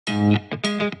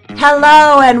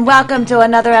Hello and welcome to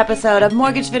another episode of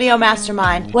Mortgage Video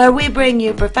Mastermind, where we bring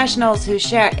you professionals who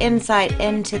share insight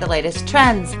into the latest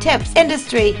trends, tips,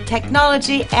 industry,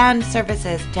 technology, and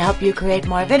services to help you create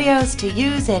more videos to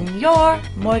use in your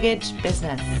mortgage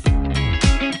business.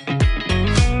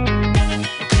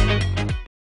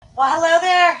 Well, hello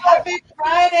there. Happy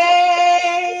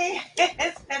Friday.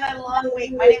 It's been a long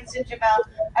week. My name is Ginger Bell.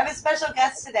 I have a special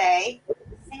guest today,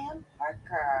 Sam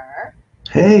Parker.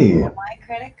 Hey. My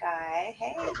credit guy.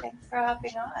 Hey, thanks for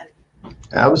hopping on.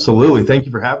 Absolutely. Thank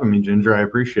you for having me, Ginger. I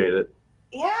appreciate it.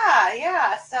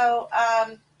 Yeah. So,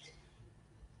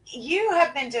 you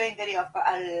have been doing video for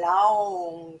a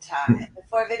long time.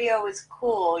 Before video was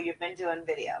cool, you've been doing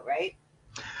video, right?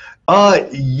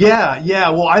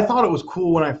 Yeah. Well, I thought it was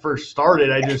cool when I first started.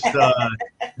 I just,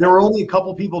 there were only a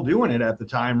couple people doing it at the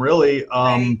time, really.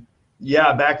 Right.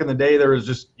 Yeah, back in the day, there was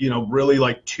just, really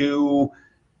like two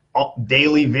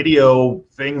daily video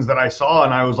things that I saw,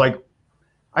 and I was like,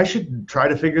 I should try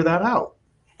to figure that out.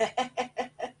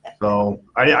 So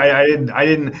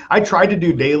I tried to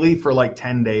do daily for like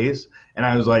 10 days, and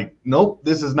I was like, nope,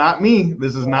 this is not me.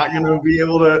 This is not going to be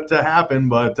able to happen.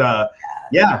 But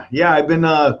yeah, I've been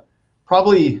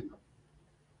probably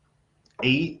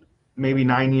 8, maybe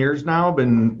 9 years now,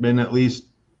 been at least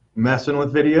messing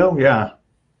with video. Yeah.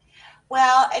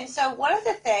 Well, and so one of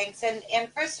the things, and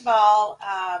first of all,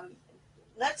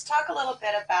 let's talk a little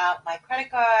bit about My Credit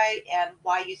Guy and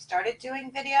why you started doing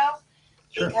video.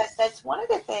 Sure. Because that's one of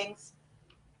the things,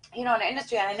 in our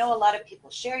industry, and I know a lot of people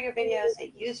share your videos,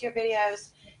 they use your videos,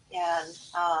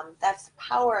 and that's the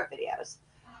power of videos.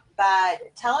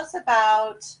 But tell us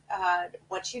about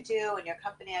what you do in your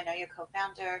company. I know you're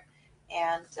co-founder,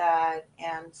 and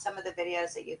some of the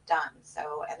videos that you've done,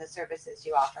 and the services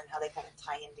you offer and how they kind of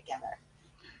tie in together.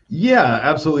 Yeah,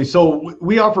 absolutely. So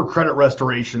we offer credit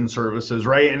restoration services,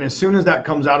 right? And as soon as that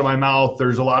comes out of my mouth,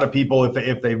 there's a lot of people,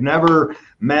 if they've never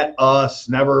met us,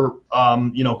 never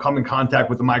come in contact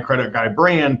with the My Credit Guy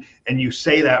brand, and you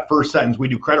say that first sentence, we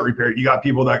do credit repair, you got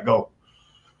people that go,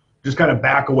 just kind of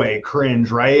back away,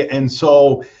 cringe, right? And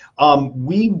so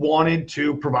we wanted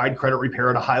to provide credit repair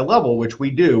at a high level, which we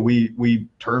do. We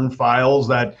turn files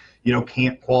that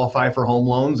can't qualify for home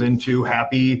loans into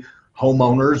happy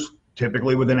homeowners,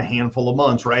 typically within a handful of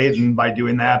months, right? And by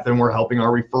doing that, then we're helping our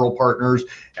referral partners,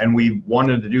 and we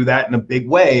wanted to do that in a big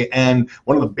way. And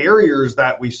one of the barriers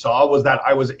that we saw was that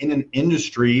I was in an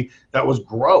industry that was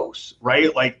gross,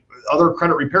 right? Like other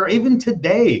credit repair, even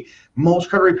today, most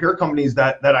credit repair companies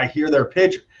that I hear their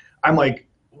pitch, I'm like,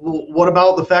 well, what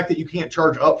about the fact that you can't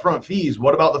charge upfront fees?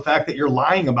 What about the fact that you're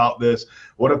lying about this?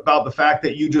 What about the fact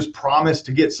that you just promised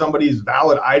to get somebody's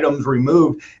valid items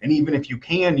removed? And even if you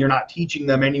can, you're not teaching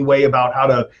them any way about how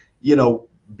to,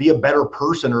 be a better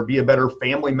person or be a better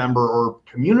family member or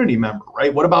community member,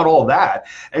 right? What about all that?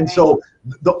 And so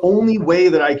the only way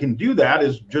that I can do that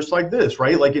is just like this,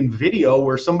 right? Like in video,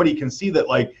 where somebody can see that,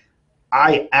 like,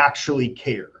 I actually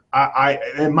care.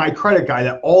 And My Credit Guy,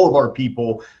 that all of our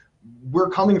people, we're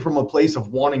coming from a place of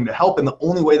wanting to help, and the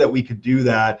only way that we could do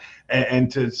that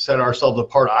and to set ourselves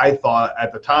apart, I thought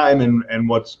at the time, and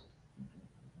what's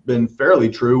been fairly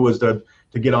true, was to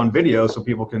get on video so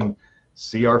people can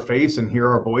see our face and hear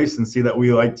our voice and see that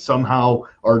we like somehow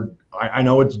are, I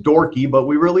know it's dorky, but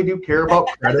we really do care about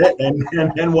credit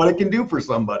and what it can do for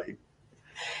somebody.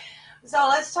 So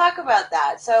let's talk about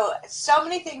that. So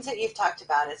many things that you've talked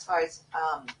about as far as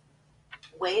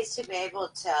ways to be able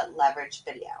to leverage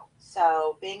video.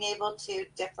 So being able to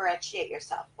differentiate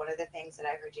yourself, one of the things that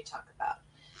I heard you talk about.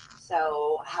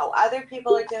 So how other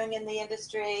people are doing in the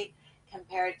industry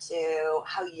compared to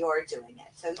how you're doing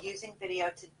it. So using video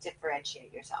to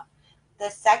differentiate yourself. The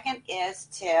second is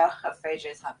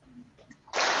Fraser's hopping.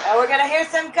 Oh, we're going to hear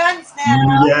some guns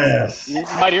now. Yes. You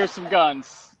might hear some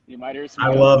guns. I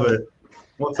love it.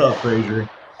 What's up, Fraser?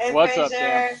 Hey, What's Fraser. up,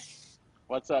 Dan?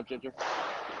 What's up, Ginger?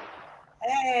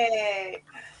 Hey.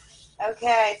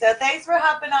 Okay, so thanks for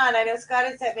hopping on. I know Scott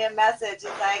had sent me a message.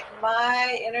 It's like,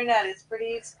 my internet is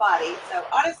pretty spotty. So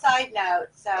on a side note,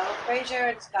 so Fraser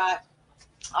and Scott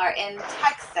are in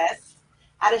Texas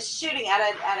at a shooting at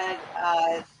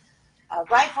a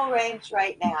rifle range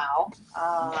right now,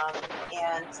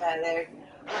 and they're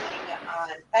working on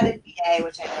FedNBA,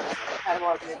 which I know is an incredible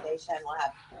organization.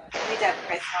 We need to have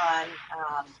Chris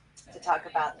on to talk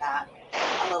about that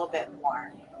a little bit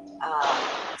more.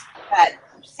 But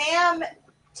Sam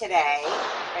today,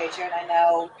 Fraser, and I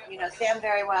know you know Sam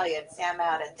very well. You had Sam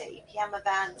out at the EPM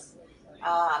events.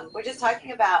 We're just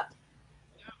talking about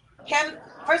him,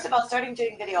 first of all, starting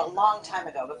doing video a long time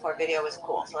ago, before video was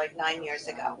cool, so like 9 years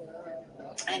ago.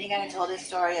 And he kind of told his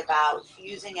story about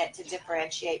using it to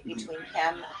differentiate between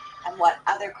him and what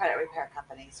other credit repair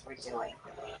companies were doing.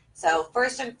 So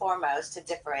first and foremost, to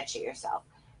differentiate yourself.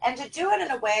 And to do it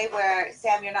in a way where,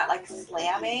 Sam, you're not like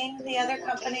slamming the other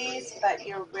companies, but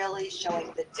you're really showing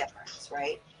the difference,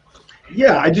 right?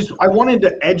 Yeah, I wanted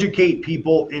to educate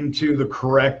people into the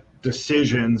correct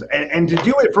decisions, and to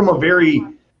do it from a very,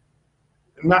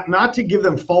 not to give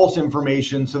them false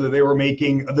information so that they were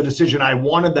making the decision I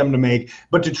wanted them to make,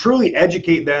 but to truly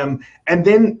educate them and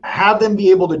then have them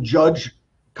be able to judge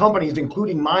companies,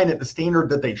 including mine, at the standard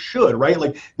that they should, right?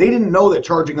 Like, they didn't know that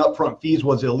charging upfront fees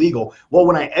was illegal. Well,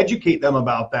 when I educate them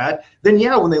about that, then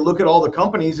yeah, when they look at all the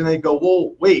companies and they go,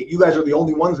 well, wait, you guys are the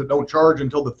only ones that don't charge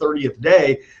until the 30th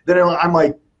day, then I'm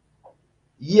like,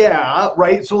 yeah,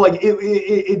 right. So like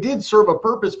it did serve a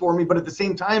purpose for me, but at the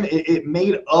same time, it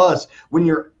made us,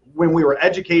 when we were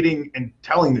educating and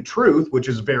telling the truth, which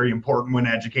is very important when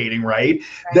educating, right?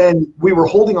 Then we were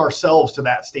holding ourselves to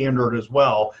that standard as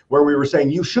well, where we were saying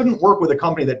you shouldn't work with a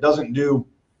company that doesn't do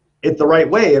it the right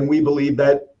way. And we believe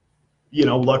that,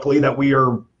 luckily that we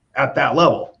are at that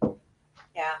level.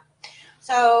 Yeah.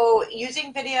 So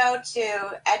using video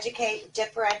to educate,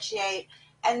 differentiate,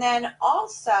 and then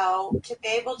also to be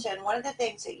able to, and one of the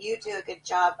things that you do a great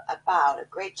job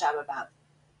about,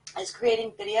 is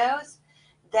creating videos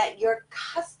that your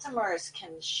customers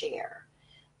can share.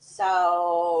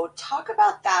 So talk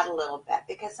about that a little bit,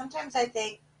 because sometimes I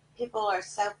think people are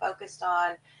so focused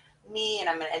on me and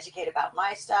I'm going to educate about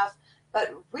my stuff,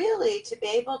 but really to be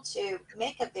able to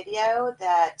make a video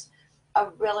that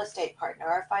a real estate partner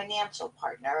or a financial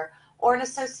partner or an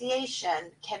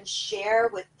association can share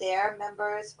with their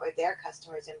members or their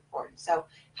customers is important. So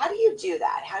how do you do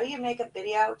that? How do you make a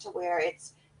video to where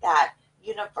it's that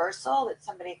universal that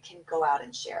somebody can go out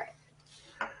and share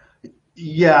it?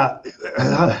 Yeah.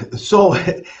 So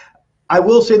I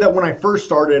will say that when I first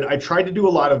started, I tried to do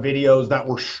a lot of videos that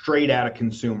were straight at a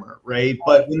consumer, right?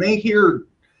 But when they hear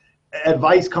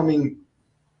advice coming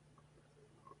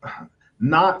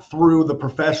not through the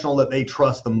professional that they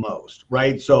trust the most,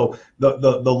 right? So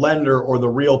the lender or the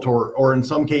realtor, or in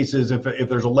some cases, if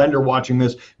there's a lender watching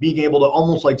this, being able to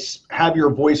almost like have your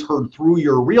voice heard through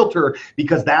your realtor,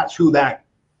 because that's who that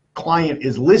client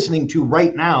is listening to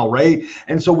right now, right?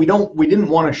 And so we didn't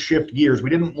want to shift gears.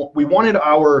 We wanted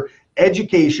our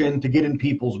education to get in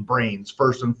people's brains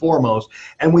first and foremost,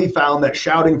 and we found that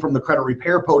shouting from the credit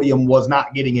repair podium was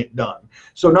not getting it done.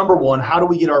 So number one, how do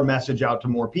we get our message out to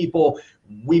more people?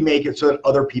 We make it so that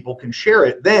other people can share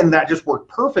it. Then that just worked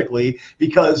perfectly,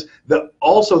 because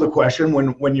also the question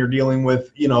when you're dealing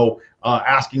with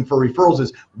asking for referrals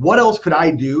is, what else could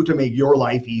I do to make your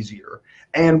life easier?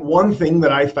 And one thing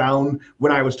that I found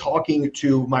when I was talking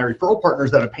to my referral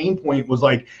partners, that a pain point was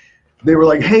like, they were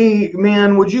like, hey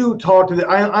man, would you talk to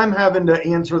I'm having to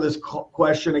answer this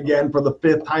question again for the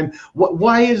 5th time.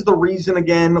 Why is the reason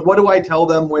again? What do I tell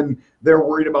them when they're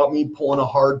worried about me pulling a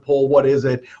hard pull? What is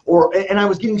it? And I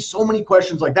was getting so many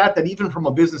questions like that even from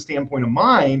a business standpoint of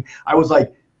mine, I was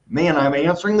like, man, I'm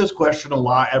answering this question a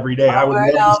lot every day. I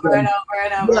would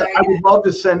love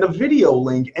to send a video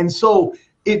link. And so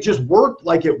it just worked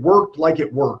like it worked,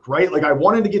 right? Like, I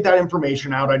wanted to get that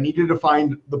information out. I needed to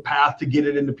find the path to get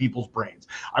it into people's brains.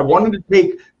 I wanted to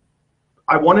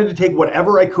take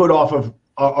whatever I could off of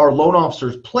our loan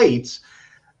officers' plates,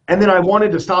 and then I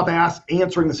wanted to stop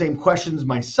answering the same questions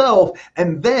myself.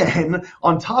 And then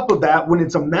on top of that, when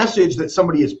it's a message that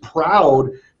somebody is proud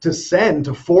to send,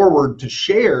 to forward, to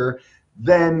share,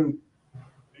 then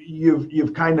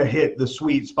you've kind of hit the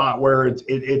sweet spot where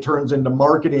it turns into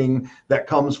marketing that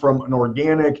comes from an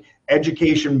organic,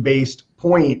 education-based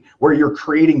point where you're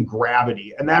creating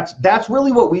gravity. And that's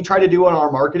really what we try to do in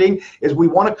our marketing, is we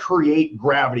want to create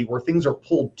gravity where things are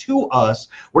pulled to us.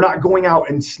 We're not going out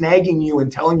and snagging you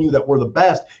and telling you that we're the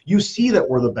best. You see that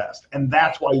we're the best, and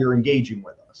that's why you're engaging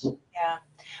with us. Yeah.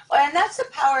 Well, and that's the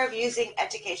power of using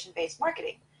education-based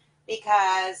marketing,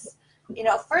 because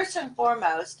first and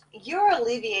foremost, you're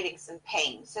alleviating some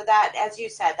pain. So that, as you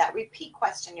said, that repeat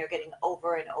question you're getting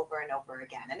over and over and over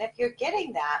again. And if you're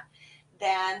getting that,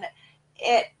 then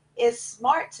it is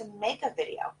smart to make a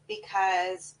video,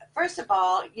 because first of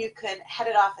all, you can head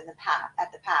it off at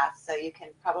the path. So you can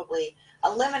probably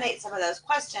eliminate some of those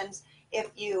questions if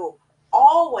you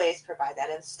always provide that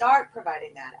and start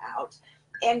providing that out,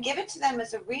 and give it to them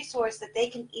as a resource that they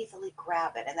can easily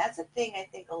grab it. And that's the thing I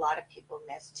think a lot of people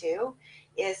miss too,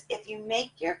 is if you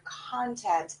make your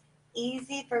content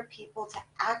easy for people to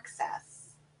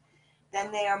access,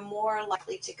 then they are more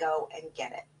likely to go and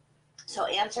get it. So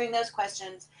answering those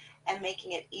questions and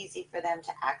making it easy for them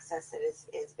to access it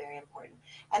is very important.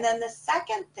 And then the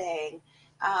second thing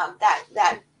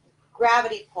that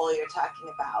gravity pull you're talking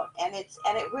about, and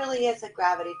it really is a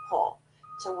gravity pull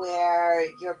to where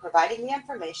you're providing the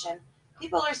information.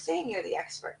 People are seeing you're the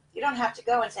expert. You don't have to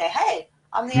go and say, "Hey,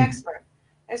 I'm the expert."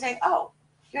 They're saying, "Oh,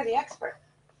 you're the expert.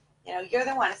 You know, you're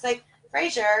the one." It's like,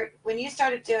 Fraser, when you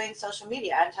started doing social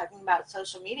media and talking about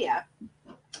social media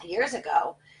years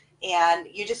ago, and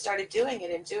you just started doing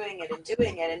it and doing it and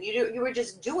doing it, and you were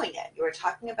just doing it. You were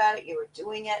talking about it, you were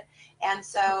doing it. And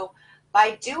so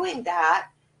by doing that,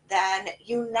 then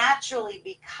you naturally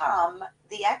become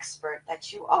the expert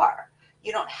that you are.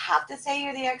 You don't have to say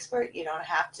you're the expert. You don't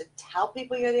have to tell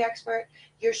people you're the expert.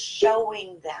 You're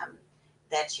showing them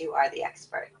that you are the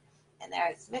expert. And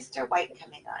there's Mr. White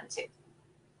coming on too.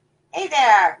 Hey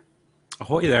there.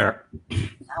 Ahoy there.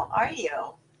 How are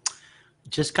you?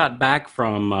 Just got back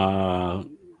from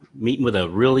meeting with a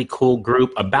really cool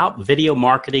group about video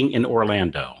marketing in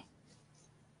Orlando.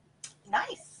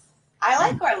 Nice. I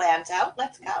like Orlando.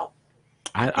 Let's go.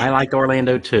 I liked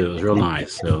Orlando too. It was real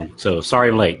nice. So sorry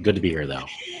I'm late. Good to be here though.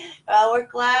 Well, we're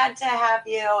glad to have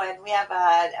you. And we have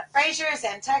Fraser's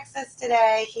in Texas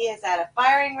today. He is at a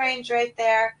firing range right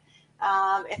there.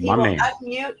 If he will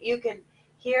unmute, you can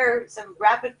hear some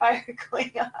rapid fire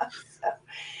going off. So.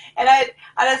 And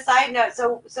on a side note,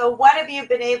 so what have you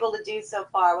been able to do so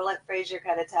far? We'll let Fraser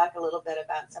kind of talk a little bit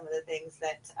about some of the things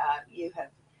that you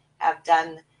have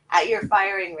done at your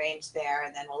firing range there,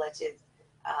 and then we'll let you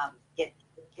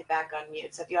get back on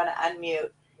mute. So if you want to unmute,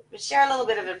 just share a little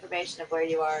bit of information of where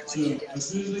you are and what you're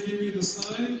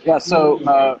doing. Yeah.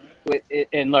 So,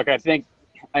 and look, I think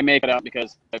I make it up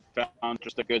because I found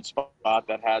just a good spot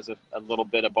that has a little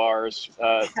bit of bars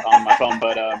on my phone,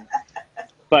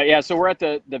 But yeah, so we're at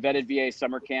the Vetted VA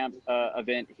Summer Camp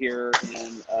event here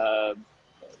in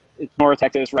it's North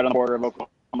Texas, right on the border of Oklahoma.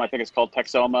 I think it's called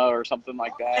Texoma or something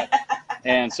like that.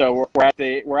 And so we're at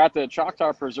the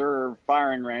Choctaw Preserve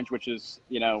firing range, which is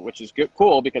good,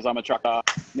 cool because I'm a Choctaw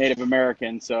Native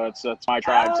American, so it's my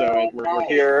tribe. So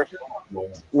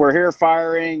we're here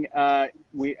firing.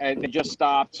 They just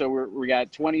stopped, so we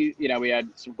got 20. We had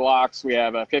some Glocks. We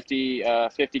have a 50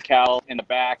 cal in the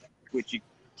back, which you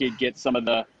could get some of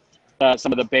the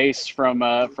base from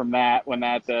that when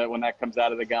that comes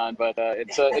out of the gun. But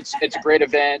it's a great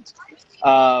event.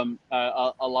 A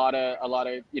lot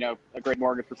of great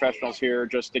mortgage professionals here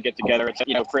just to get together. It's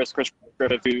Chris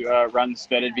Griffith, who runs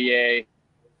Vetted VA,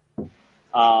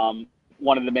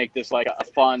 wanted to make this like a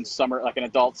fun summer, like an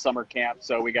adult summer camp.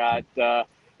 So we got we're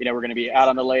going to be out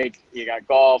on the lake. You got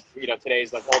golf.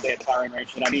 Today's like all day at the firing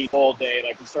range, and I mean all day.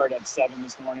 Like we started at 7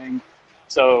 this morning.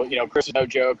 So, Chris is no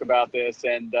joke about this,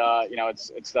 and,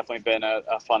 it's definitely been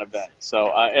a fun event. So,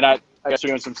 and I guess we're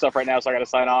doing some stuff right now, so I got to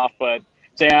sign off. But,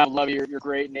 Sam, love you. You're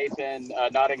great. Nathan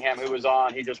Nottingham, who was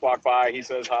on, he just walked by. He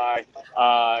says hi.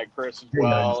 Chris as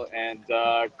well. And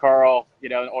Carl,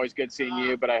 always good seeing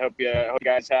you. But I hope you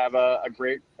guys have a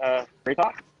great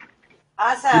talk.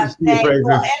 Awesome. Thanks.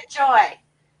 Well, enjoy.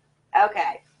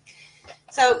 Okay.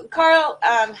 So, Carl,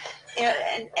 and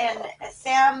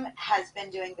Sam has been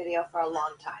doing video for a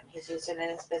long time. He's used it in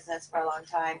his business for a long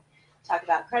time. Talk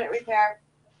about credit repair.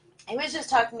 He was just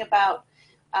talking about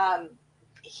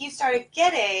he started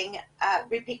getting a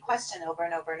repeat question over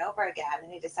and over and over again,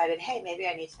 and he decided, hey, maybe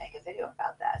I need to make a video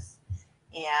about this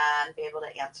and be able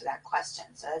to answer that question.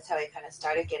 So that's how he kind of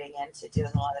started getting into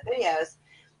doing a lot of videos.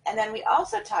 And then we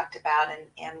also talked about,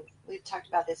 and we've talked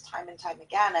about this time and time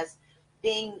again, as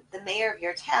being the mayor of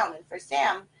your town. And for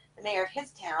Sam, the mayor of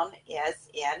his town is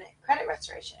in credit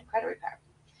restoration and credit repair.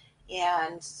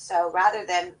 And so rather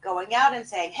than going out and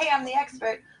saying, hey, I'm the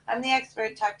expert,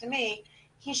 talk to me,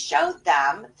 he showed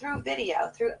them through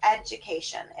video, through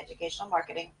educational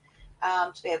marketing,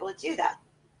 to be able to do that.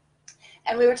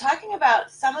 And we were talking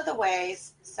about some of the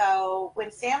ways. So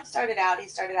when Sam started out, he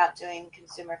started out doing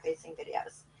consumer-facing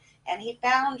videos. And he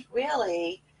found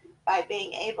really by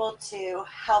being able to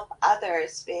help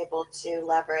others be able to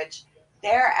leverage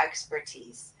their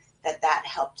expertise, that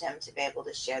helped him to be able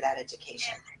to share that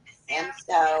education. And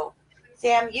so,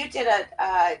 Sam, you did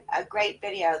a great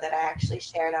video that I actually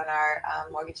shared on our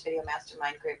Mortgage Video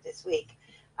Mastermind group this week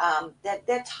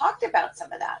that talked about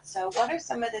some of that. So what are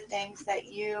some of the things that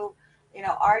you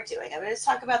are doing? I mean, let's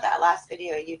talk about that last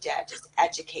video you did, just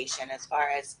education as far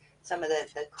as some of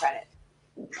the credit.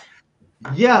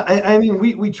 Yeah, I mean,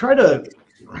 we try to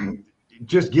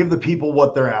just give the people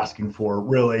what they're asking for,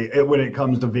 really, when it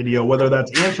comes to video, whether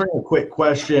that's answering a quick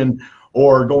question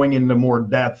or going into more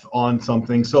depth on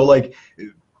something. So, like,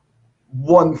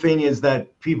 one thing is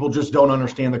that people just don't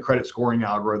understand the credit scoring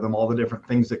algorithm, all the different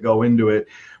things that go into it.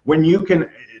 When you can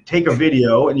take a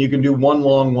video and you can do one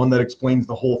long one that explains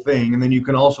the whole thing, and then you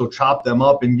can also chop them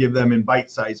up and give them in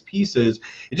bite-sized pieces,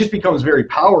 it just becomes very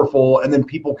powerful, and then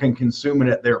people can consume it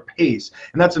at their pace.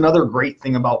 And that's another great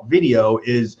thing about video,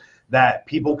 is that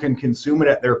people can consume it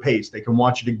at their pace. They can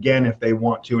watch it again if they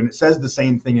want to, and it says the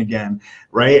same thing again,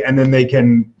 right? And then they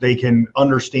can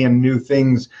understand new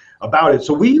things about it.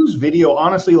 So we use video,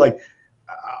 honestly, like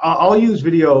I'll use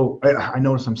video. I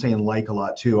notice I'm saying like a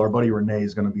lot too. Our buddy Renee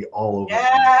is going to be all over.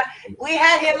 Yeah, we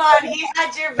had him on. He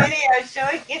had your video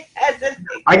showing it as a.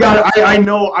 I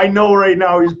know right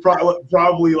now he's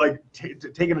probably like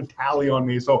taking a tally on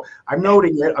me. So I'm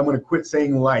noting it. I'm going to quit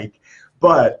saying like,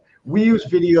 but we use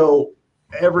video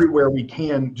everywhere we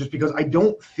can, just because I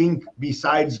don't think,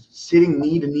 besides sitting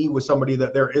knee to knee with somebody,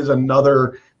 that there is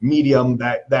another medium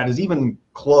that is even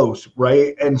close,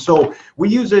 right? And so we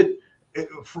use it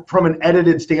from an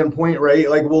edited standpoint, right?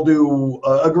 Like we'll do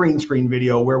a green screen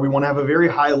video where we want to have a very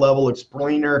high level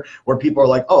explainer where people are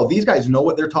like, oh, these guys know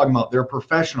what they're talking about, they're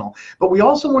professional. But we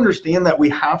also understand that we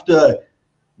have to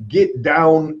get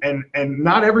down, and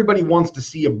not everybody wants to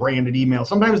see a branded email.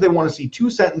 Sometimes they want to see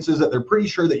 2 sentences that they're pretty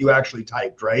sure that you actually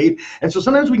typed, right? And so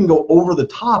sometimes we can go over the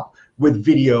top with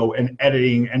video and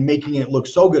editing and making it look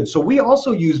so good. So we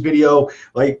also use video,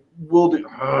 like we'll do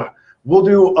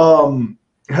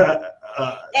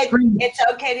it's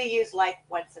okay to use like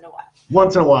once in a while.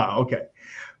 Once in a while, okay.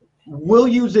 We'll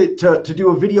use it to do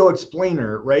a video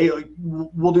explainer, right? Like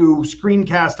we'll do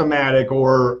Screencast-O-Matic,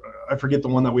 or I forget the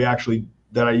one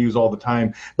that I use all the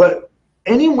time. But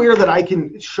anywhere that I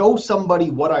can show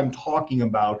somebody what I'm talking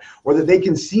about, or that they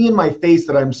can see in my face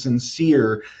that I'm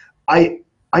sincere, I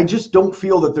just don't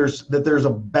feel that there's a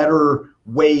better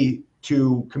way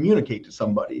to communicate to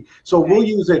somebody. So we'll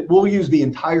use the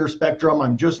entire spectrum.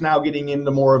 I'm just now getting into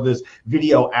more of this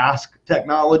video ask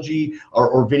technology,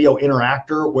 or video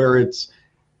interactor, where it's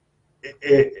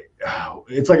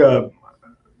like a,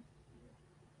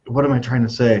 what am I trying to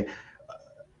say?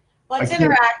 Well, it's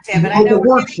interactive, and I know a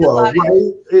workflow, right?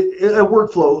 A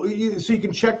workflow, so you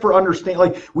can check for understanding.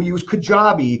 Like we use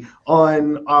Kajabi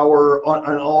on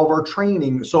all of our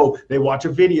training, so they watch a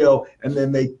video and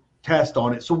then they test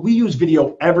on it. So we use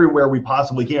video everywhere we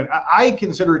possibly can. I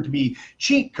consider it to be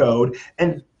cheat code,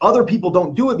 and other people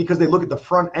don't do it because they look at the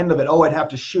front end of it. Oh, I'd have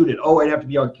to shoot it. Oh, I'd have to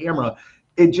be on camera.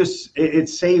 It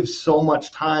saves so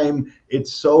much time.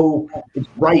 It's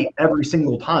right every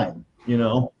single time, you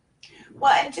know?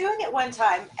 Well, and doing it one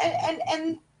time,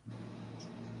 and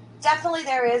definitely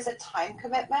there is a time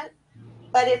commitment.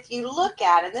 But if you look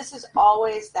at, and this is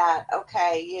always that,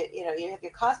 okay, you have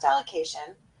your cost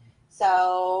allocation.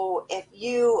 So if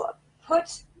you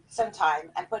put some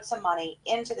time and put some money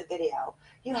into the video,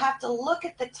 you have to look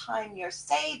at the time you're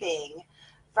saving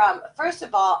from, first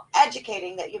of all,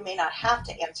 educating that you may not have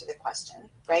to answer the question,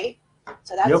 right?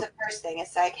 So that's the first thing.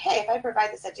 It's like, hey, if I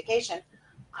provide this education,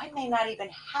 I may not even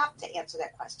have to answer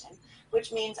that question,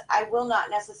 which means I will not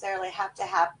necessarily have to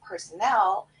have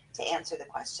personnel to answer the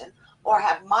question, or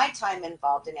have my time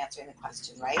involved in answering the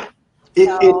question, right?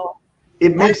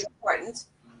 It makes important.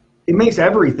 It makes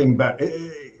everything better.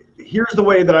 Here's the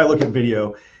way that I look at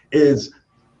video is,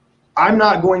 I'm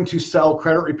not going to sell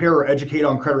credit repair or educate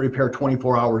on credit repair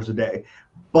 24 hours a day,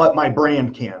 but my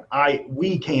brand can.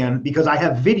 We can, because I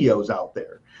have videos out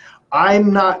there. I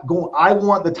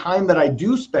want the time that I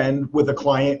do spend with a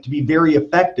client to be very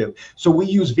effective. So we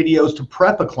use videos to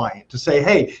prep a client, to say,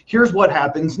 hey, here's what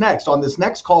happens next. On this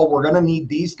next call, we're going to need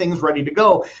these things ready to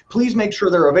go. Please make sure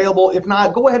they're available. If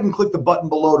not, go ahead and click the button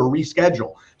below to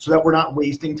reschedule, so that we're not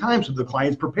wasting time, so the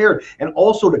client's prepared. And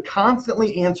also to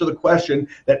constantly answer the question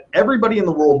that everybody in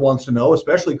the world wants to know,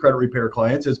 especially credit repair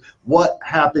clients, is what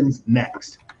happens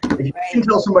next? If you can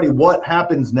tell somebody what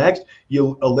happens next,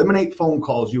 you eliminate phone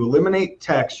calls, you eliminate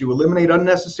texts, you eliminate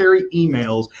unnecessary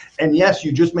emails, and yes,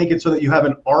 you just make it so that you have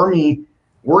an army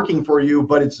working for you,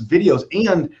 but it's videos.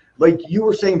 And like you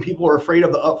were saying, people are afraid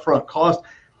of the upfront cost.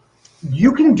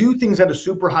 You can do things at a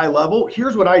super high level.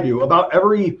 Here's what I do. About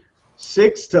every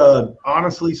 6 to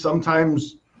honestly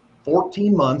sometimes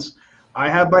 14 months, I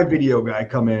have my video guy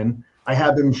come in. I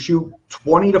have him shoot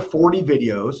 20 to 40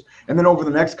 videos, and then over the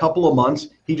next couple of months,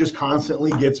 he just constantly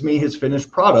gets me his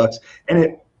finished products, and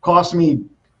it costs me,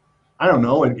 I don't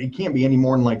know, it can't be any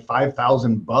more than like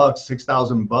 $5,000,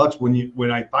 $6,000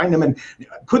 when I find them. And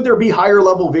could there be higher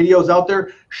level videos out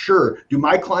there? Sure. Do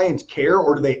my clients care,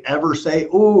 or do they ever say,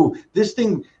 "Ooh, this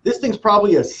thing's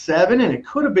probably a 7 and it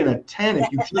could have been a 10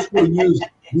 if you just would have used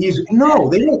these"? No,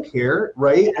 they don't care,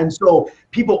 right? And so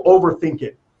people overthink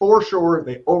it. For sure,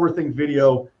 they overthink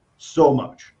video so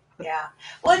much. Yeah.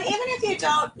 Well, and even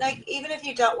if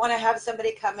you don't want to have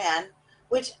somebody come in,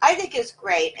 which I think is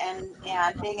great, and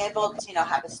being able to,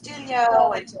 have a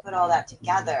studio and to put all that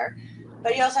together,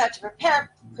 but you also have to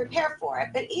prepare for it.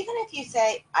 But even if you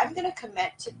say, I'm going to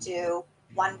commit to do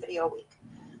one video a week,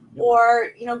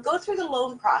 or, go through the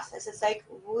loan process. It's like,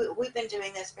 we've been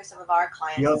doing this for some of our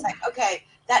clients. Yep. It's like, okay,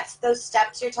 that's those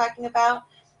steps you're talking about.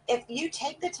 If you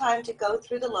take the time to go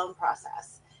through the loan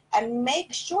process and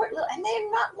make short little, and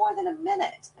they're not more than a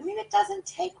minute. I mean, it doesn't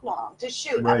take long to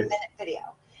shoot a minute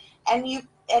video. And you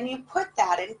put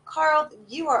that in. Carl,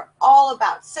 you are all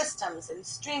about systems and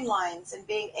streamlines and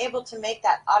being able to make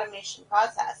that automation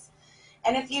process.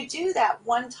 And if you do that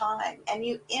one time and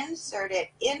you insert it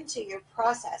into your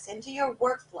process, into your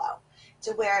workflow,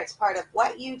 to where it's part of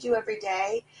what you do every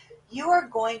day, you are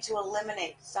going to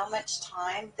eliminate so much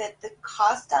time that the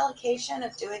cost allocation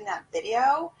of doing that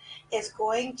video is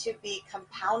going to be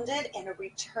compounded in a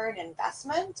return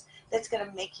investment that's going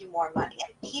to make you more money.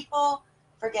 And people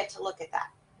forget to look at that.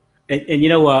 And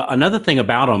another thing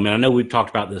about them, and I know we've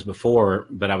talked about this before,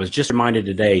 but I was just reminded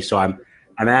today. So I'm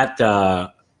at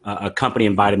a company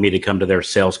invited me to come to their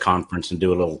sales conference and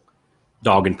do a little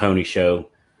dog and pony show.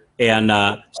 And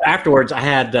so afterwards, I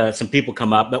had some people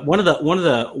come up, but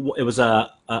it was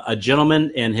a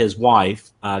gentleman and his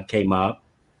wife came up,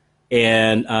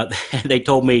 and they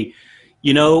told me,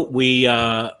 we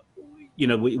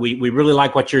really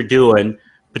like what you're doing,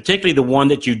 particularly the one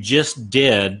that you just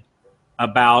did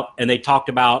about, and they talked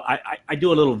about, I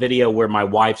do a little video where my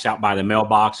wife's out by the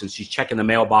mailbox and she's checking the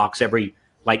mailbox every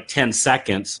like 10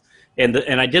 seconds. And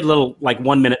I did a little like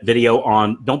 1 minute video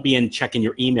on don't be in checking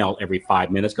your email every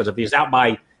 5 minutes, because if he's out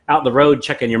the road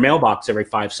checking your mailbox every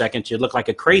 5 seconds, you'd look like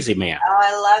a crazy man. Oh,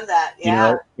 I love that.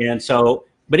 Yeah. And so,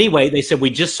 but anyway, they said,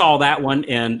 we just saw that one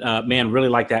and man, really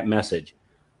like that message.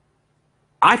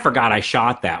 I forgot I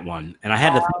shot that one and I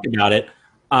had to think about it.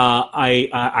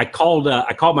 I called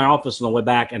my office on the way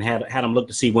back and had them look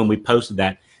to see when we posted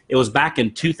that. It was back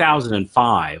in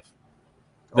 2005.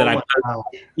 That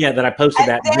I posted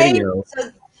that video.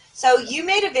 So you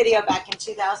made a video back in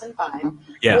 2005 with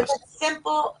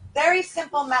a very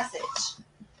simple message.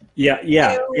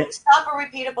 To stop a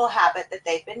repeatable habit that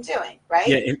they've been doing, right?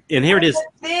 Yeah, and here it is.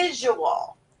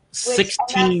 Visual.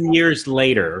 16 years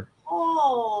later.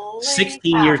 Holy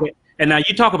 16 years. And now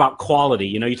you talk about quality.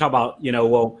 You talk about,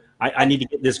 well, I need to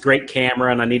get this great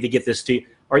camera and I need to get this to.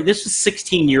 Or this is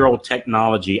 16-year-old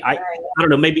technology. I don't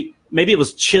know. Maybe it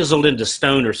was chiseled into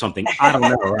stone or something. I don't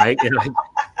know, right?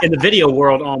 In the video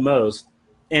world, almost.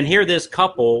 And here, this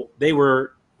couple, they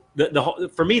were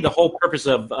for me, the whole purpose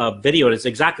of video, and it's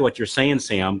exactly what you're saying,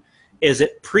 Sam, is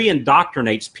it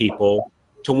pre-indoctrinates people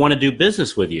to want to do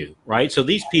business with you, right? So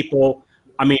these people,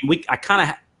 I mean, I kind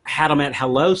of had them at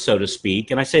hello, so to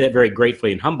speak, and I say that very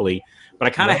gratefully and humbly, but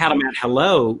I kind of had them at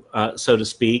hello, so to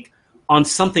speak, on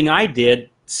something I did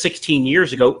 16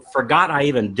 years ago, forgot I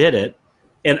even did it.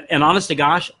 And honest to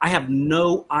gosh, I have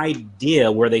no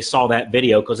idea where they saw that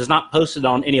video because it's not posted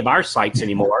on any of our sites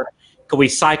anymore. Because we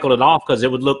cycled it off because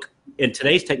it would look, in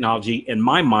today's technology, in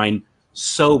my mind,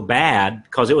 so bad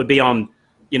because it would be on,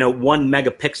 1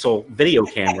 megapixel video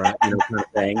camera, kind of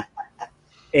thing.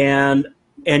 And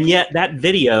yet that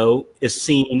video is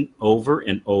seen over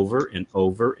and over and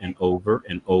over and over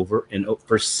and over and over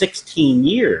for 16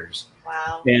 years.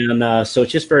 Wow. And so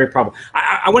it's just very probable.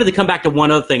 I wanted to come back to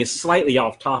one other thing. It's slightly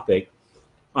off topic.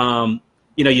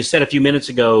 You said a few minutes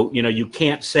ago, you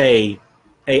can't say,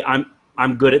 hey,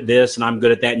 I'm good at this and I'm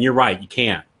good at that. And you're right, you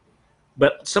can't.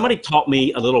 But somebody taught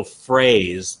me a little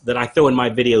phrase that I throw in my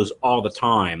videos all the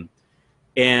time.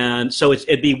 And so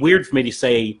it'd be weird for me to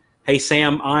say, hey,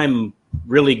 Sam, I'm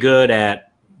really good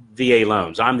at VA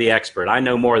loans. I'm the expert. I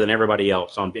know more than everybody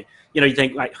else on, you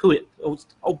think like,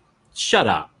 shut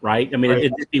up, right? I mean,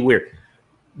 it'd just be weird.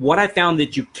 What I found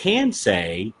that you can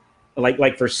say,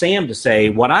 like for Sam to say,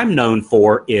 what I'm known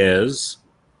for is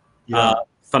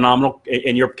phenomenal,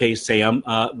 in your case, Sam,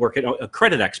 work at a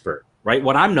credit expert, right?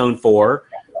 What I'm known for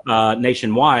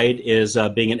nationwide is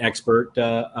being an expert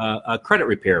a credit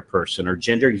repair person, or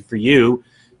gender for you,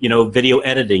 video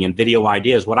editing and video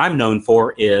ideas. What I'm known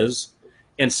for is,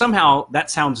 and somehow that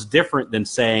sounds different than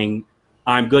saying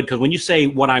I'm good, because when you say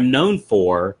what I'm known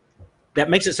for, that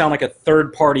makes it sound like a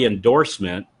third-party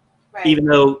endorsement, even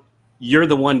though you're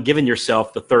the one giving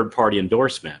yourself the third-party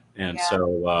endorsement. And so,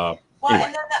 anyway. And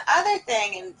then the other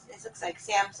thing, and it looks like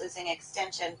Sam's losing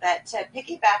extension, but to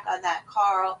piggyback on that,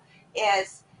 Carl,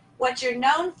 is what you're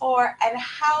known for and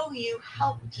how you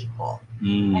help people.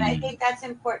 And I think that's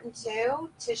important too,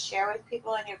 to share with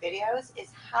people in your videos,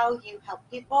 is how you help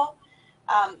people.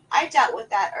 I dealt with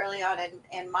that early on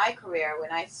in my career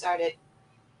when I started,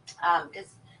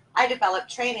 because I developed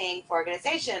training for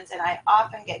organizations, and I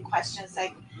often get questions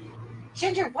like,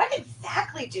 Ginger, what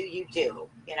exactly do you do?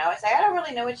 You know, it's like, I don't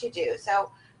really know what you do.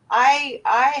 So I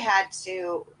had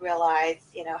to realize,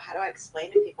 you know, how do I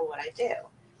explain to people what I do?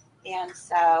 And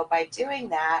so by doing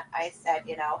that, I said,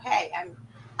 you know, hey, I'm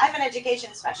an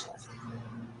education specialist.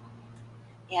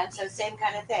 And so same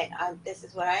kind of thing. This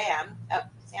is what I am. Oh,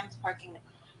 Sam's parking.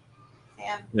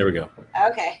 Sam. There we go.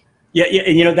 Okay. Yeah, yeah,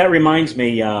 and you know that reminds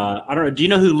me. I don't know. Do you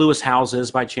know who Lewis Howes is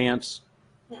by chance?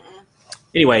 Mm-mm.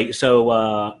 Anyway,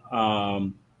 so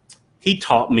he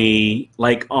taught me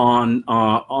like on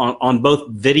both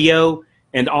video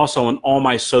and also on all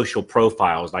my social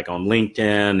profiles, like on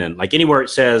LinkedIn and like anywhere it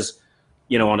says,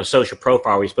 you know, on a social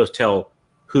profile where you're supposed to tell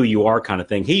who you are, kind of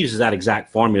thing. He uses that exact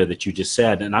formula that you just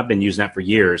said, and I've been using that for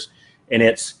years. And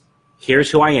it's here's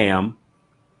who I am,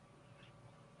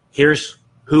 here's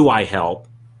who I help,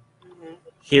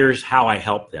 here's how I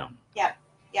help them. Yeah,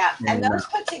 yeah. And those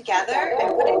put together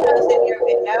and putting those in your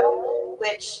video,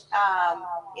 which,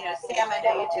 you know, Sam, I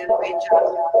know you do a great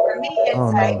job. For me, it's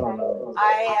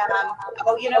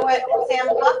oh, you know what, Sam,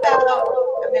 pop out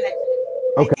a minute.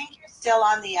 Okay. I think you're still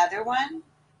on the other one.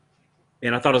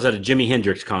 And I thought I was at a Jimi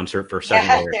Hendrix concert for a second.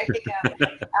 Yeah, there you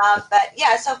go. But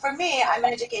yeah, so for me, I'm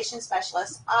an education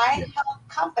specialist. I help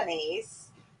companies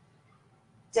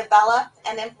develop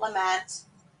and implement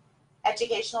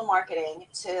educational marketing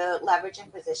to leverage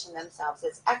and position themselves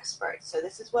as experts. So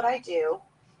this is what I do,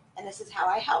 and this is how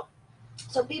I help.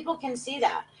 So people can see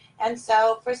that. And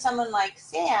so for someone like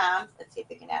Sam, let's see if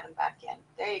we can add him back in.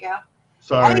 There you go.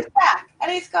 Sorry. And he's back.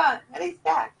 And he's gone. And he's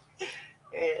back. There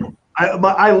it is.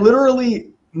 I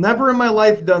literally never in my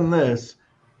life done this.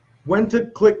 Went to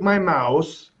click my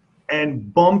mouse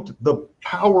and bumped the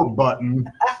power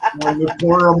button on the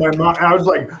corner of my mouth. I was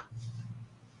like,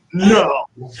 no.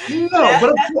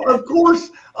 But of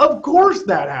course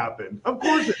that happened. Of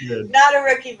course it did. Not a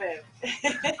rookie move.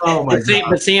 Oh my God.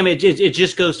 But Sam, it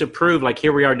just goes to prove, like,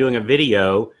 here we are doing a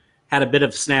video, had a bit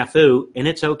of snafu, and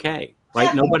it's okay. Right?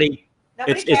 Yeah. Nobody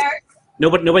Nobody cares.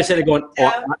 Nobody said they're going,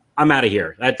 oh, I'm out of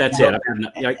here. That's it.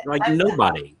 Like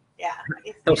nobody. Yeah.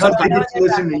 Because they get to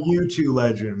listen to you two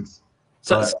legends.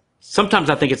 So sometimes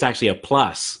I think it's actually a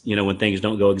plus, you know, when things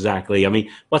don't go exactly. I mean,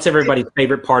 what's everybody's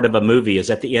favorite part of a movie is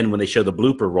at the end when they show the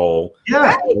blooper roll.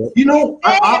 Yeah. Right. You know,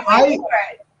 I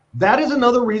that is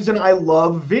another reason I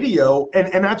love video,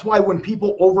 and that's why when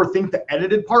people overthink the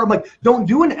edited part, I'm like, don't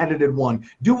do an edited one.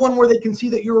 Do one where they can see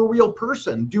that you're a real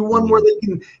person. Do one where they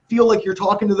can feel like you're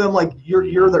talking to them like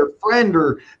you're their friend.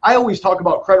 Or I always talk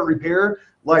about credit repair,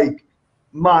 like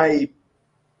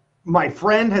my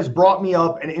friend has brought me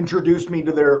up and introduced me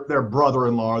to their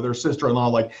brother-in-law or their sister-in-law.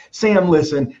 Like, Sam,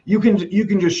 listen, you can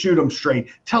just shoot them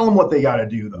straight. Tell them what they got to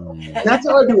do, though. And that's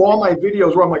how I do all my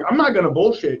videos, where I'm like, I'm not going to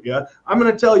bullshit you. I'm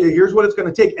going to tell you, here's what it's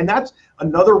going to take. And that's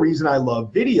another reason I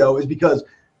love video, is because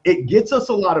it gets us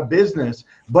a lot of business,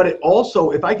 but it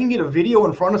also, if I can get a video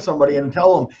in front of somebody and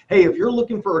tell them, hey, if you're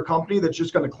looking for a company that's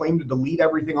just going to claim to delete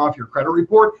everything off your credit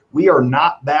report, we are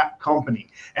not that company.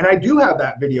 And I do have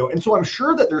that video. And so I'm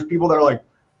sure that there's people that are like,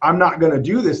 I'm not going to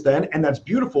do this then. And that's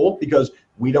beautiful, because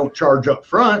we don't charge up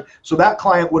front. So that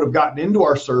client would have gotten into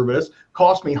our service,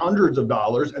 cost me hundreds of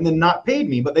dollars, and then not paid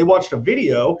me. But they watched a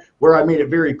video where I made it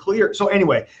very clear. So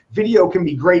anyway, video can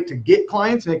be great to get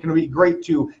clients, and it can be great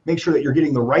to make sure that you're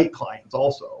getting the right clients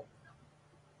also.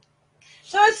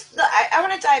 So I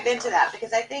want to dive into that,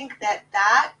 because I think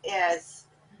that is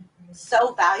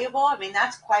so valuable. I mean,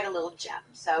 that's quite a little gem.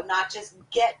 So not just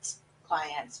get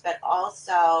clients, but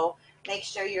also make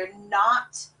sure you're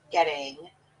not getting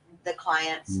the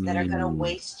clients that are going to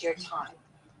waste your time.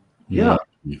 Yeah.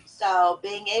 So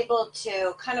being able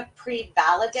to kind of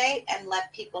pre-validate and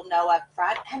let people know up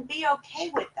front and be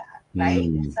okay with that, right?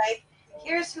 It's like,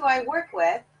 here's who I work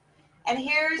with, and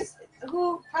here's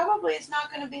who probably is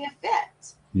not going to be a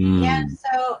fit.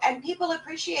 And people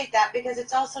appreciate that, because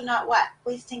it's also not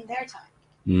wasting their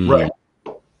time. Right.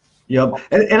 Yep.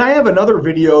 And I have another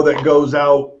video that goes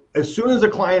out as soon as a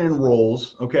client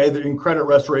enrolls. Okay, in credit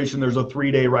restoration, there's a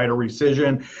 3-day right of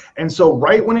rescission, and so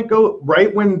right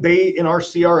when they in our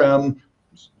CRM,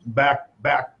 back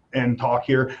and talk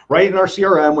here, right in our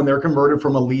CRM, when they're converted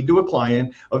from a lead to a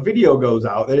client, a video goes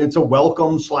out, and it's a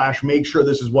welcome / make sure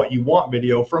this is what you want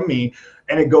video from me.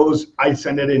 And it goes, I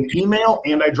send it in email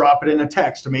and I drop it in a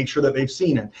text to make sure that they've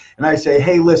seen it. And I say,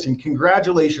 hey, listen,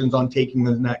 congratulations on taking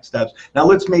the next steps. Now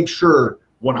let's make sure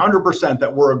 100%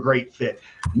 that we're a great fit.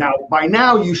 Now, by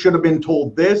now, you should have been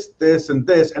told this, this, and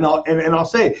this. And I'll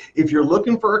say, if you're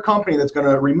looking for a company that's going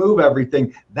to remove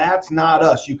everything, that's not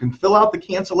us. You can fill out the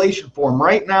cancellation form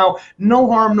right now. No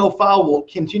harm, no foul. We'll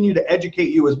continue to educate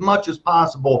you as much as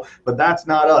possible, but that's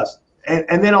not us.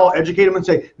 And then I'll educate them and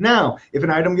say, now, if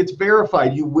an item gets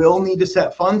verified, you will need to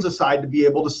set funds aside to be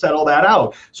able to settle that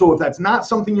out. So if that's not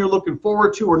something you're looking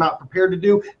forward to or not prepared to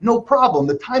do, no problem.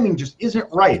 The timing just isn't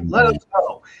right. Let us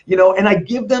know. You know, and I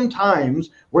give them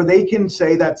times where they can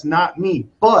say that's not me.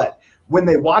 But when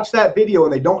they watch that video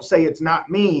and they don't say it's not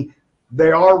me,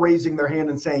 they are raising their hand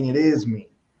and saying it is me.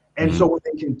 And so when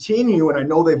they continue, and I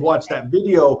know they've watched that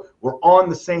video, we're on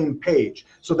the same page.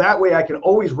 So that way I can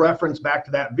always reference back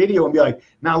to that video and be like,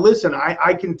 now listen,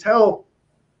 I can tell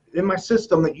in my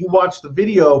system that you watched the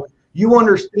video, you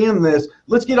understand this.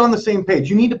 Let's get on the same page.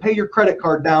 You need to pay your credit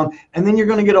card down, and then you're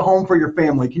going to get a home for your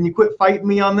family. Can you quit fighting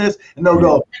me on this? And they'll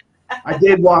go, I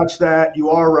did watch that.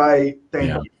 You are right.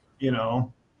 Thank you. You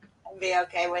know. Be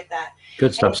okay with that.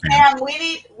 Good stuff, Sam. We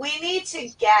need to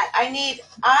get. I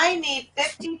need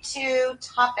 52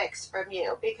 topics from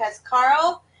you, because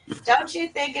Carl, don't you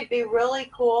think it'd be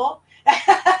really cool?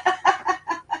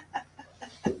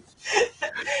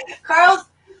 Carl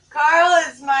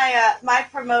is my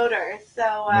promoter, so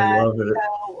I love it.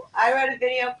 So I wrote a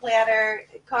video planner.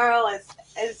 Carl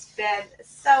has been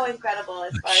so incredible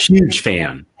as far as huge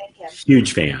fan.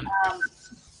 Huge fan.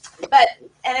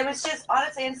 And it was just,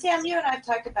 honestly, and Sam, you and I have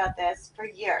talked about this for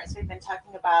years. We've been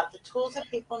talking about the tools that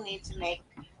people need to make,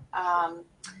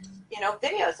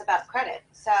 videos about credit.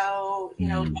 So,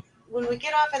 when we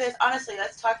get off of this, honestly,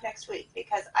 let's talk next week,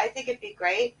 because I think it'd be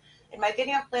great. In my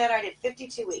video planner, I did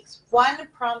 52 weeks, one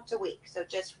prompt a week. So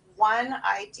just one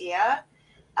idea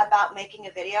about making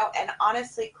a video. And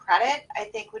honestly, credit, I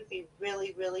think, would be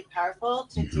really, really powerful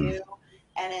to do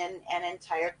an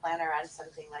entire planner on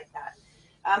something like that.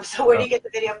 So where do you get the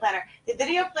video planner? The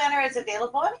video planner is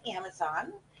available on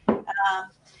Amazon.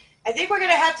 I think we're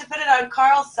going to have to put it on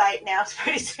Carl's site now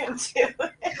pretty soon too.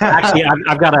 Actually,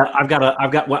 I've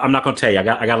got. Well, I'm not going to tell you. I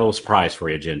got a little surprise for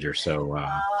you, Ginger. So.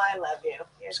 I love you.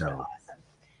 You're so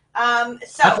awesome.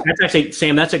 That's actually,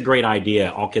 Sam. That's a great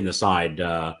idea. All kidding aside,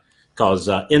 because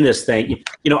in this thing,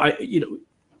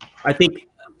 I think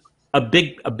a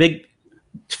big.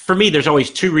 For me, there's always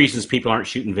two reasons people aren't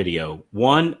shooting video.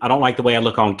 One, I don't like the way I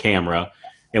look on camera,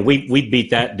 and we beat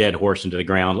that dead horse into the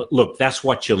ground. Look, that's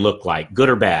what you look like, good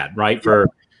or bad, right? For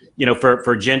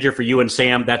Ginger, for you and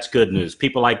Sam, that's good news.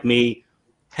 People like me,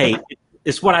 hey,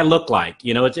 it's what I look like.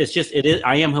 It's just it is.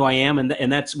 I am who I am,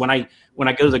 and that's when I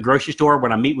go to the grocery store,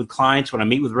 when I meet with clients, when I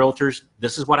meet with realtors,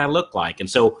 this is what I look like. And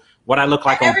so what I look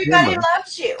like on camera. Everybody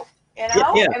loves you. Yeah.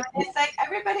 I mean, it's like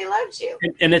everybody loves you.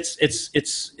 And it's.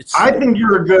 I think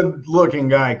you're a good-looking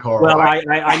guy, Carl. Well,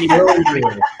 I need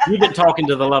to. You've been talking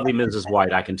to the lovely Mrs.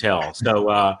 White, I can tell.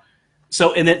 So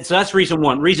that's reason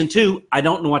one. Reason two, I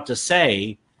don't know what to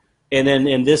say. And then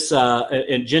and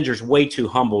Ginger's way too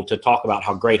humble to talk about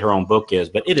how great her own book is,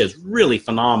 but it is really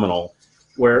phenomenal,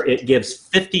 where it gives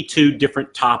 52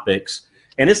 different topics,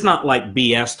 and it's not like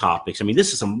BS topics. I mean,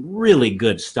 this is some really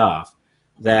good stuff.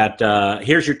 That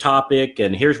here's your topic,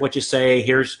 and here's what you say.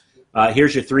 Here's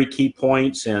your 3 key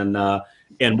points, and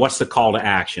what's the call to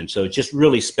action. So it's just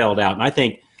really spelled out. And I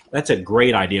think that's a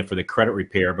great idea for the credit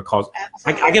repair, because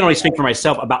I can only speak for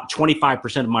myself. About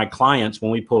 25% of my clients, when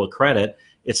we pull a credit,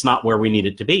 it's not where we need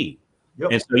it to be.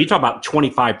 Yep. And so you talk about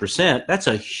 25%. That's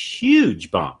a huge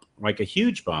bump, like a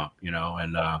huge bump,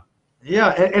 and. Yeah,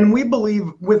 and we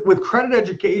believe with credit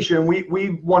education, we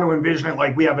want to envision it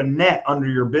like we have a net under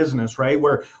your business, right?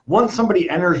 Where once somebody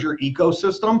enters your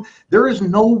ecosystem, there is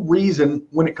no reason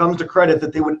when it comes to credit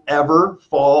that they would ever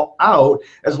fall out,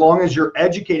 as long as you're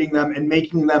educating them and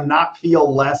making them not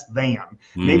feel less than,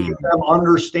 making them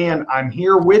understand I'm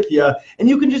here with you. And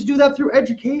you can just do that through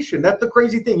education. That's the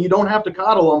crazy thing. You don't have to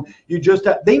coddle them. You just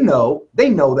they know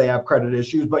they have credit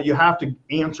issues, but you have to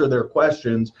answer their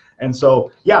questions. And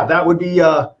so, yeah, that would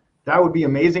be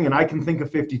amazing, and I can think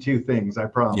of 52 things, I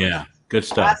promise. Yeah, good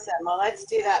stuff. Awesome. Well, let's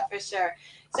do that for sure.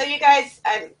 So, you guys,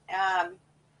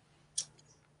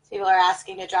 people are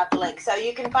asking to drop the link. So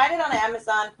you can find it on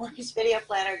Amazon. Mortgage Video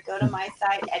Planner. Go to my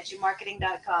site,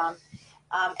 edumarketing.com.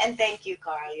 And thank you,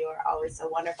 Carl. You are always so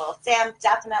wonderful. Sam,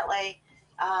 definitely.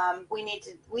 We need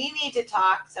to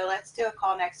talk. So let's do a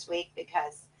call next week,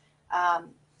 because.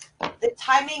 The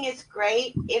timing is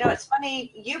great. It's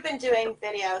funny. You've been doing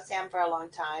video, Sam, for a long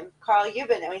time. Carl, you've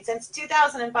been doing since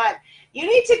 2005. You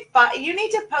need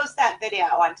to post that video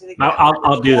onto the.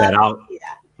 I'll do that.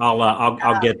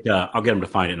 I'll get them to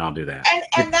find it, and I'll do that.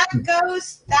 And that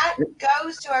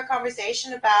goes to our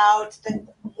conversation about the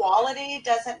quality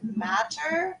doesn't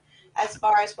matter as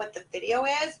far as what the video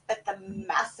is, but the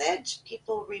message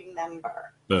people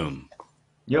remember. Boom.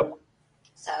 Yep.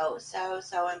 So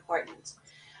important.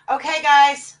 Okay,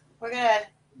 guys, we're gonna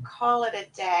call it a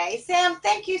day. Sam,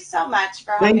 thank you so much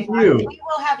for Thank hopping you. on. We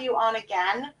will have you on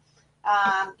again.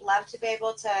 Love to be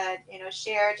able to,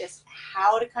 share just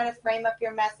how to kind of frame up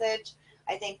your message.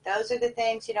 I think those are the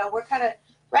things, we're kind of,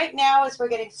 right now as we're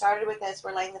getting started with this,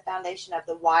 we're laying the foundation of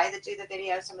the why to do the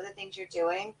video, some of the things you're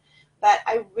doing. But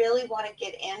I really want to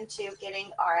get into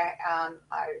getting our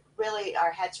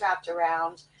heads wrapped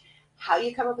around how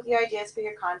you come up with your ideas for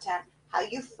your content, how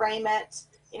you frame it.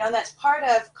 And that's part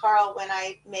of, Carl, when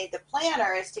I made the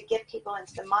planner, is to get people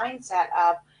into the mindset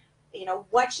of,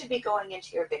 what should be going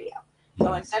into your video.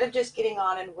 So instead of just getting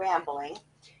on and rambling,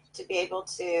 to be able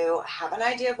to have an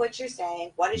idea of what you're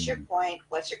saying, what is your point,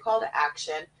 what's your call to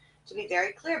action, to be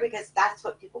very clear, because that's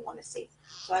what people want to see.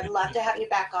 So I'd love to have you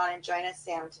back on and join us,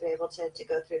 Sam, to be able to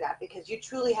go through that, because you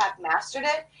truly have mastered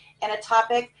it in a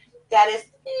topic that is,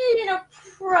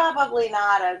 probably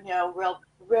not a, real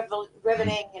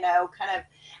riveting, kind of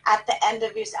at the end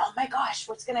of you say, oh my gosh,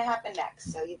 what's going to happen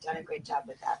next? So you've done a great job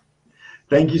with that.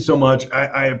 Thank you so much.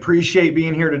 I appreciate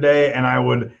being here today, and I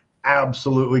would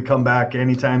absolutely come back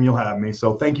anytime you'll have me.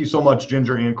 So thank you so much,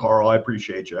 Ginger and Carl. I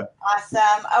appreciate you.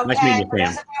 Awesome. Nice Okay, meeting you, for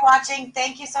those of you watching,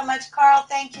 thank you so much, Carl.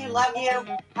 Thank you. Love you.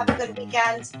 Have a good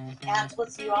weekend, and we'll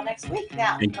see you all next week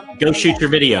now. And go shoot your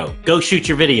video. Go shoot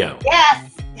your video.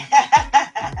 Yes.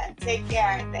 Take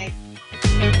care.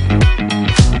 Thanks.